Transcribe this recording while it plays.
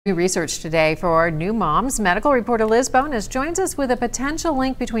New research today for new moms. Medical reporter Liz Bonas joins us with a potential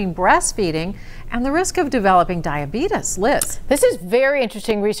link between breastfeeding and the risk of developing diabetes. Liz. This is very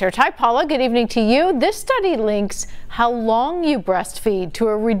interesting research. Hi, Paula. Good evening to you. This study links how long you breastfeed to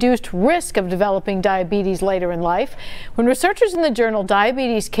a reduced risk of developing diabetes later in life. When researchers in the journal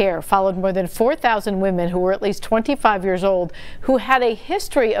Diabetes Care followed more than 4,000 women who were at least 25 years old who had a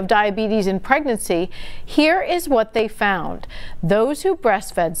history of diabetes in pregnancy, here is what they found. Those who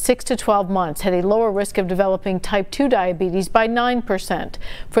breastfed 6 to 12 months had a lower risk of developing type 2 diabetes by 9%.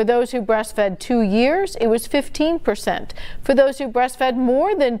 For those who breastfed 2 years, it was 15%. For those who breastfed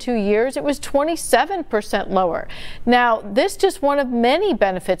more than 2 years, it was 27% lower. Now, this is just one of many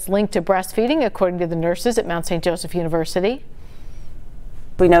benefits linked to breastfeeding, according to the nurses at Mount St. Joseph University.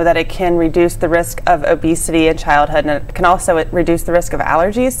 We know that it can reduce the risk of obesity in childhood, and it can also reduce the risk of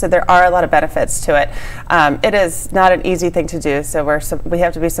allergies, so there are a lot of benefits to it. It is not an easy thing to do, so we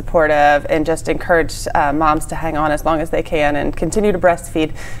have to be supportive and just encourage moms to hang on as long as they can and continue to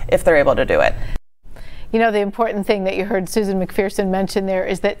breastfeed if they're able to do it. You know, the important thing that you heard Susan McPherson mention there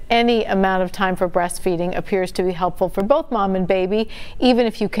is that any amount of time for breastfeeding appears to be helpful for both mom and baby, even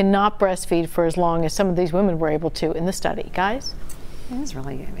if you cannot breastfeed for as long as some of these women were able to in the study. Guys? It is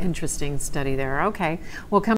really an interesting study there. Okay. Well,